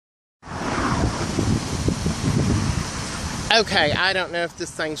Okay, I don't know if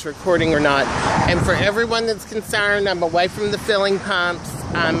this thing's recording or not. And for everyone that's concerned, I'm away from the filling pumps.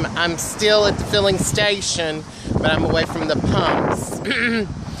 I'm still at the filling station, but I'm away from the pumps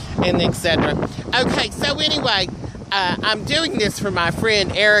and etc. Okay, so anyway, I'm doing this for my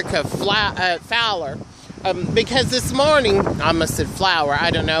friend Erica Fowler. Because this morning, I almost said Flower.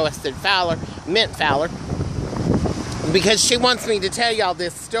 I don't know, I said Fowler, meant Fowler. Because she wants me to tell y'all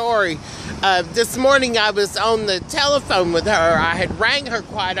this story. This morning I was on the telephone with her. I had rang her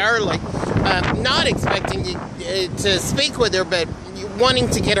quite early, not expecting to speak with her, but wanting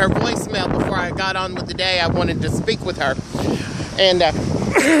to get her voicemail before I got on with the day. I wanted to speak with her. And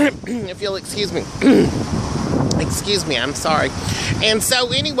if you'll excuse me. Excuse me, I'm sorry. And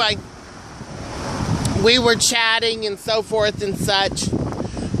so anyway, we were chatting and so forth and such.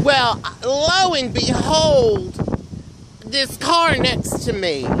 Well, lo and behold, this car next to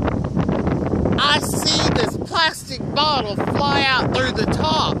me, I see this plastic bottle fly out through the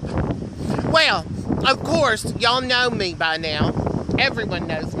top. Well, of course, y'all know me by now. Everyone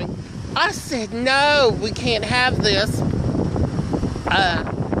knows me. I said, no, we can't have this. So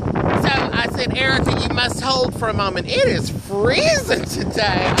I said, Erica, you must hold for a moment. It is freezing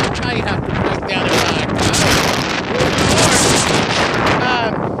today. I may have to break down in my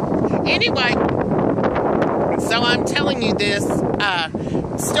car. Anyway, so I'm telling you this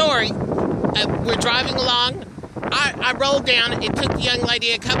story. We're driving along. I rolled down. It took the young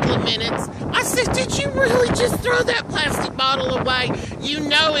lady a couple of minutes. I said, did you really just throw that plastic bottle away? You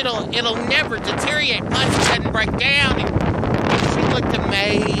know it'll never deteriorate. Plastic doesn't break down. And she looked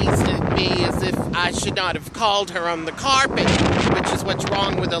amazed at me as if I should not have called her on the carpet, which is what's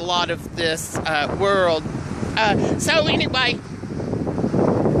wrong with a lot of this world. So anyway,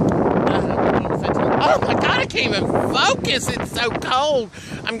 oh my God, I can't even focus. It's so cold.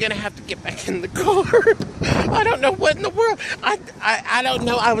 I'm going to have to get back in the car. I don't know what in the world. I don't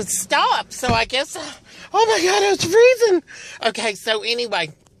know. I was stopped. So I guess, oh my God, it's freezing. Okay, so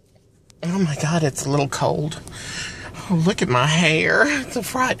anyway. Oh my God, it's a little cold. Oh, look at my hair. It's a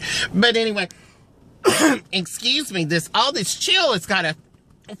fright. But anyway, excuse me. All this chill has got a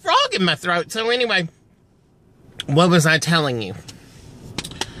frog in my throat. So anyway, what was I telling you?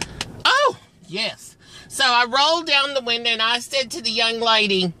 Oh, yes. So I rolled down the window and I said to the young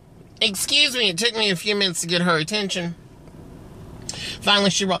lady, excuse me, it took me a few minutes to get her attention.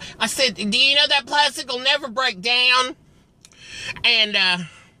 Finally she rolled. I said, do you know that plastic will never break down? And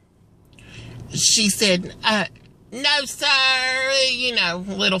she said, no, sir. You know,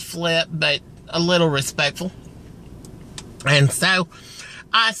 little flip, but a little respectful. And so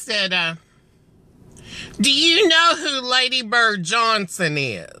I said, do you know who Lady Bird Johnson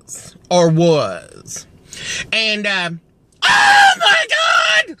is? Or was? And, oh my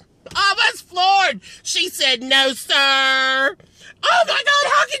God! I was floored. She said, no, sir. Oh my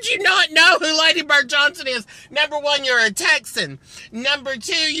God, how could you not know who Lady Bird Johnson is? Number one, you're a Texan. Number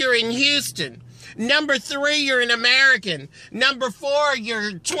two, you're in Houston. Number three, you're an American. Number four,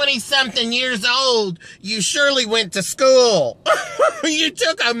 you're 20-something years old. You surely went to school. You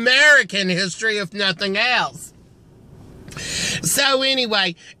took American history, if nothing else. So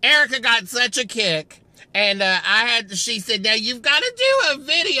anyway, Erica got such a kick. And she said, now you've got to do a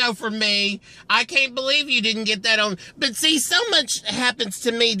video for me. I can't believe you didn't get that on. But see, so much happens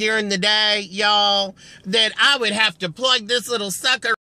to me during the day, y'all, that I would have to plug this little sucker